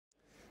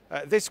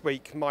This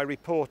week, my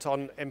report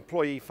on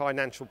employee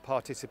financial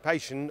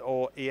participation,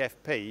 or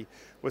EFP,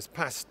 was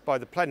passed by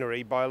the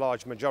plenary by a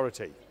large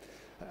majority.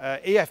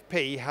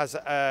 EFP has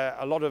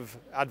a lot of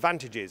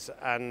advantages,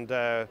 and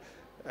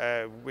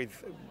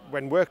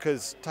when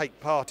workers take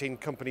part in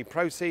company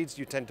proceeds,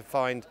 you tend to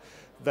find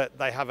that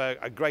they have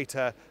a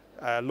greater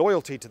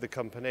loyalty to the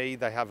company.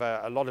 They have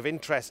a lot of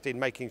interest in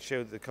making sure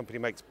that the company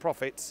makes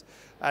profits,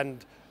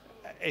 and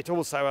it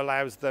also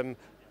allows them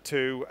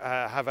to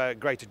have a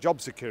greater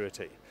job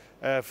security.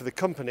 For the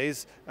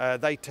companies,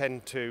 they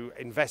tend to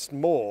invest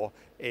more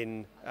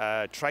in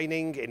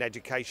training, in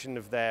education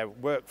of their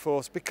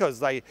workforce,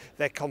 because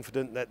they're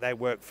confident that their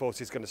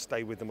workforce is going to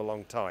stay with them a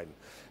long time.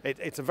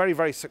 It's a very,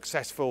 very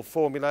successful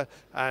formula,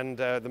 and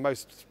the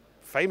most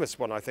famous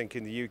one, I think,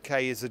 in the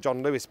UK is the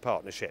John Lewis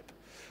Partnership.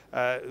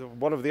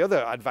 One of the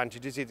other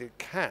advantages is it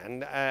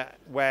can,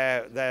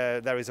 where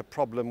there is a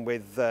problem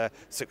with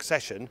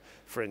succession,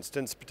 for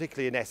instance,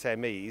 particularly in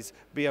SMEs,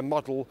 be a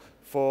model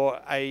for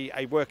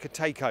a worker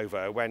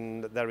takeover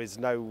when there is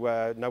no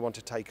one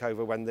to take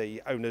over when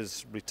the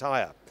owners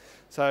retire.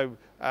 So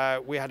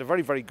we had a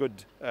very, very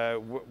good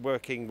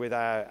working with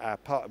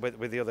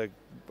with the other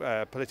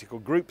political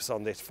groups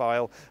on this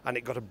file, and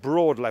it got a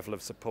broad level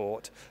of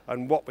support.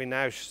 And what we're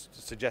now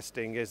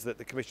suggesting is that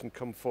the Commission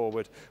come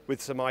forward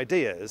with some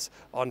ideas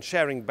on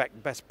sharing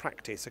best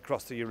practice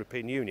across the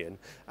European Union,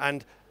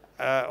 and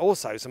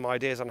also some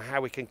ideas on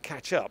how we can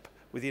catch up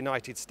with the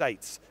United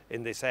States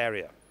in this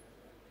area.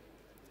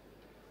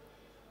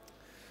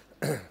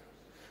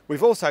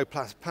 We've also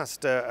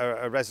passed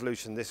a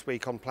resolution this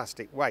week on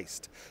plastic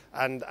waste,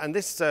 and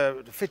this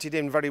fitted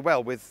in very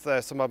well with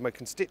some of my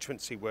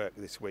constituency work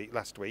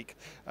last week,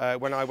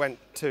 when I went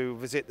to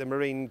visit the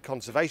Marine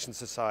Conservation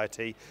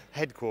Society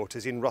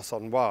headquarters in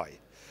Ross-on-Wye.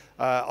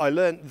 I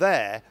learnt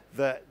there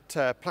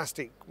that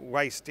plastic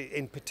waste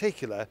in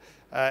particular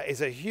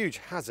is a huge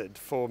hazard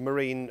for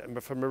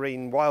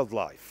marine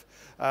wildlife.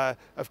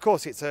 Of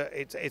course, it's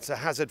a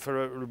hazard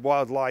for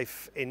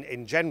wildlife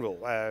in general.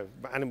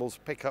 Animals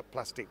pick up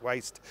plastic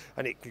waste,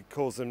 and it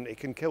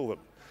can kill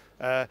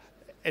them.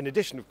 In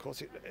addition, of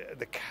course,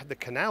 the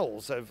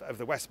canals of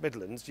the West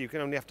Midlands, you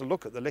can only have to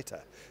look at the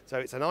litter. So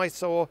it's an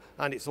eyesore,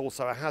 and it's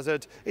also a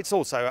hazard. It's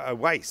also a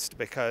waste,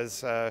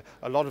 because a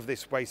lot of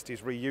this waste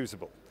is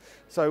reusable.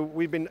 So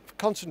we've been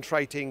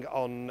concentrating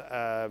on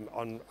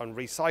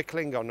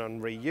recycling,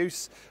 on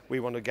reuse. We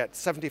want to get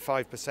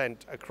 75%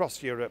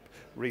 across Europe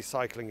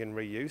recycling and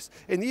reuse.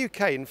 In the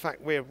UK, in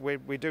fact,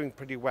 we're doing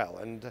pretty well.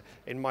 And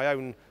in my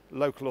own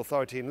local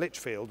authority in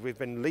Lichfield, we've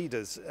been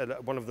leaders,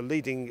 one of the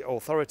leading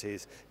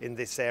authorities in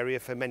this area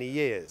for many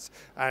years.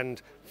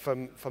 And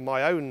for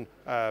my own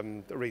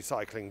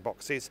recycling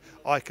boxes,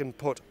 I can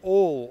put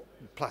all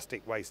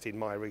plastic waste in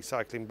my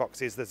recycling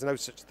boxes. There's no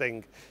such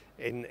thing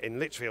in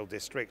Lichfield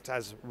district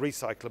as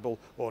recyclable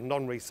or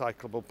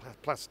non-recyclable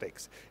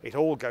plastics. It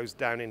all goes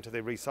down into the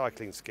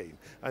recycling scheme,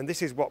 and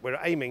this is what we're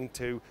aiming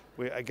to.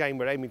 We're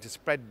aiming to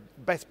spread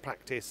best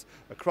practice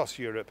across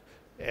Europe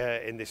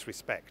in this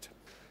respect.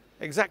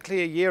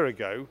 Exactly a year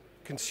ago,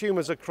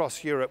 consumers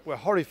across Europe were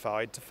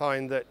horrified to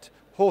find that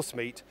horse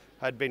meat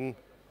had been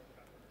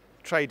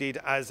traded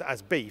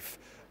as beef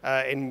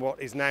in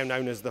what is now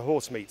known as the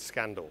horse meat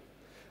scandal.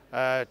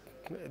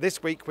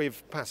 This week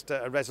we've passed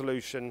a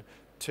resolution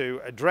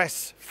to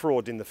address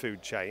fraud in the food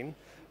chain,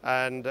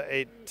 and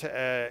it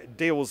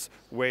deals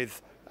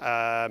with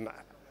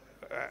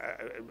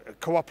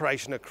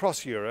cooperation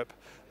across Europe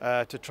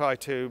to try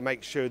to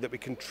make sure that we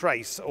can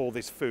trace all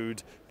this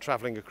food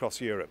travelling across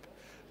Europe.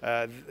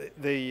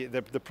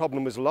 The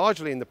problem was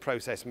largely in the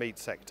processed meat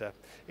sector.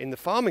 In the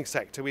farming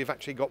sector, we've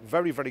actually got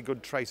very, very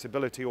good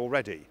traceability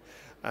already.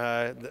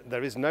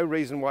 There is no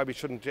reason why we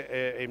shouldn't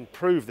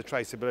improve the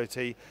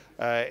traceability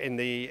in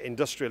the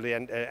industrial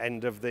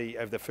end of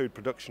the food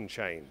production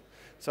chain.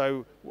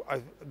 So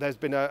there's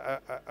been a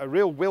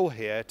real will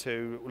here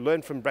to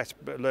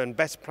learn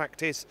best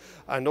practice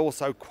and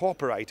also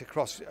cooperate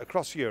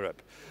across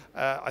Europe.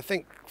 I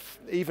think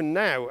even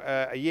now,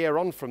 a year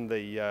on from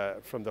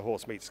the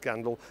horse meat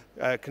scandal,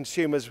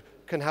 consumers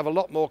can have a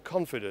lot more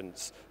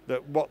confidence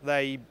that what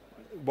they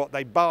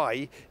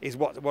buy is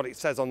what it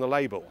says on the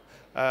label.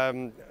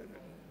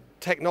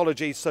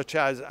 Technology such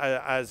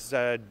as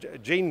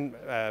gene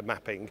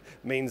mapping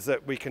means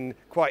that we can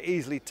quite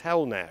easily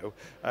tell now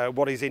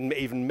what is in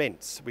even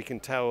mince. We can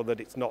tell that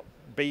it's not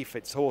beef,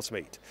 it's horse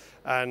meat.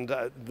 And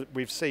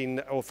we've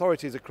seen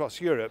authorities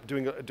across Europe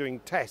doing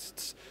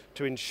tests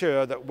to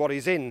ensure that what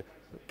is in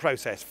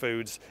processed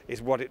foods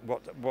is what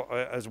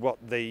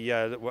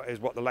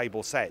the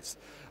label says.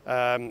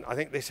 I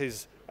think this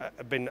has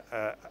been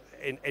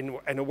in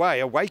a way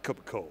a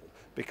wake-up call,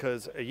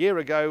 because a year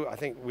ago I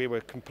think we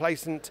were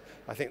complacent.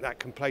 I think that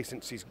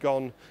complacency's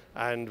gone,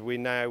 and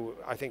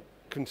I think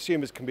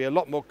consumers can be a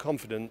lot more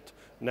confident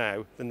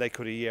now than they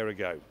could a year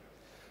ago.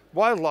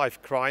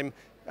 Wildlife crime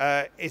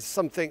is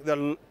something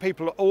that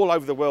people all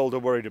over the world are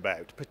worried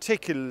about,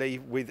 particularly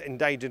with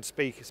endangered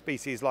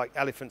species like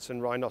elephants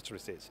and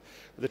rhinoceroses.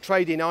 The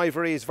trade in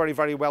ivory is very,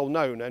 very well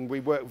known, and we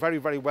work very,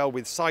 very well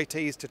with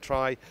CITES to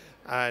try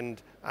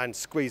and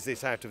squeeze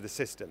this out of the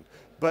system.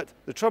 But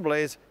the trouble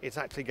is, it's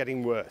actually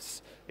getting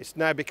worse. It's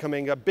now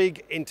becoming a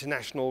big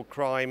international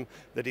crime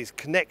that is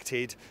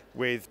connected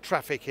with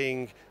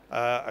trafficking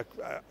of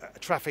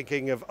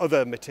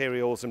other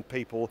materials and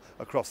people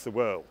across the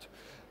world.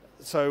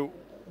 So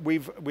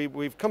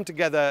we've come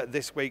together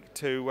this week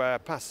to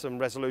pass some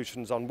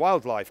resolutions on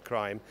wildlife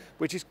crime,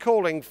 which is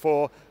calling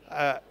for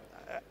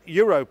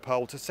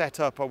Europol to set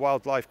up a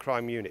wildlife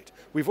crime unit.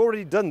 We've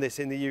already done this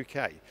in the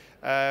UK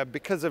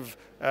because of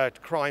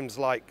crimes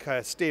like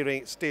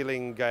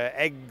stealing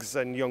eggs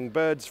and young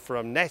birds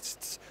from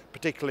nests,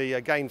 particularly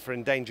again for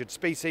endangered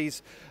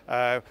species.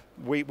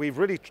 We've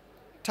really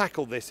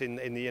tackled this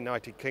in the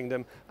United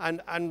Kingdom,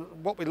 and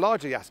what we're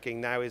largely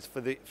asking now is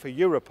for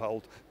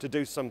Europol to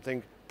do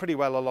something pretty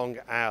well along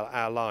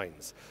our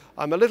lines.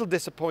 I'm a little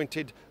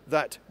disappointed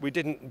that we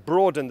didn't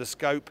broaden the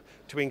scope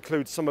to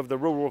include some of the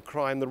rural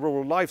crime, the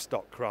rural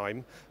livestock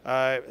crime.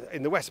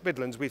 In the West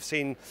Midlands we've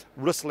seen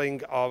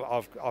rustling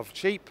of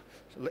sheep,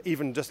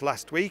 even just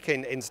last week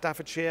in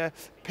Staffordshire,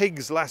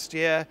 pigs last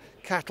year,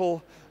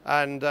 cattle,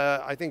 and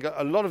I think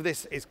a lot of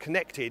this is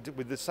connected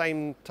with the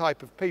same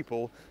type of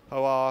people who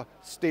are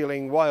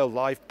stealing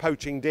wildlife,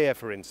 poaching deer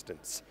for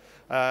instance.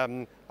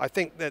 I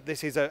think that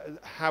this is,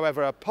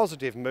 however, a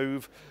positive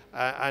move,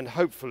 and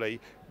hopefully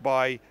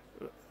by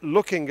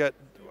looking at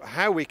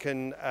how we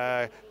can,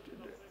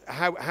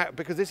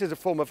 because this is a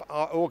form of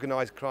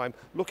organised crime,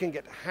 looking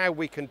at how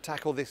we can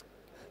tackle this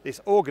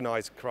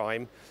organised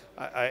crime,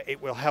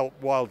 it will help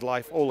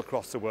wildlife all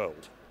across the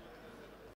world.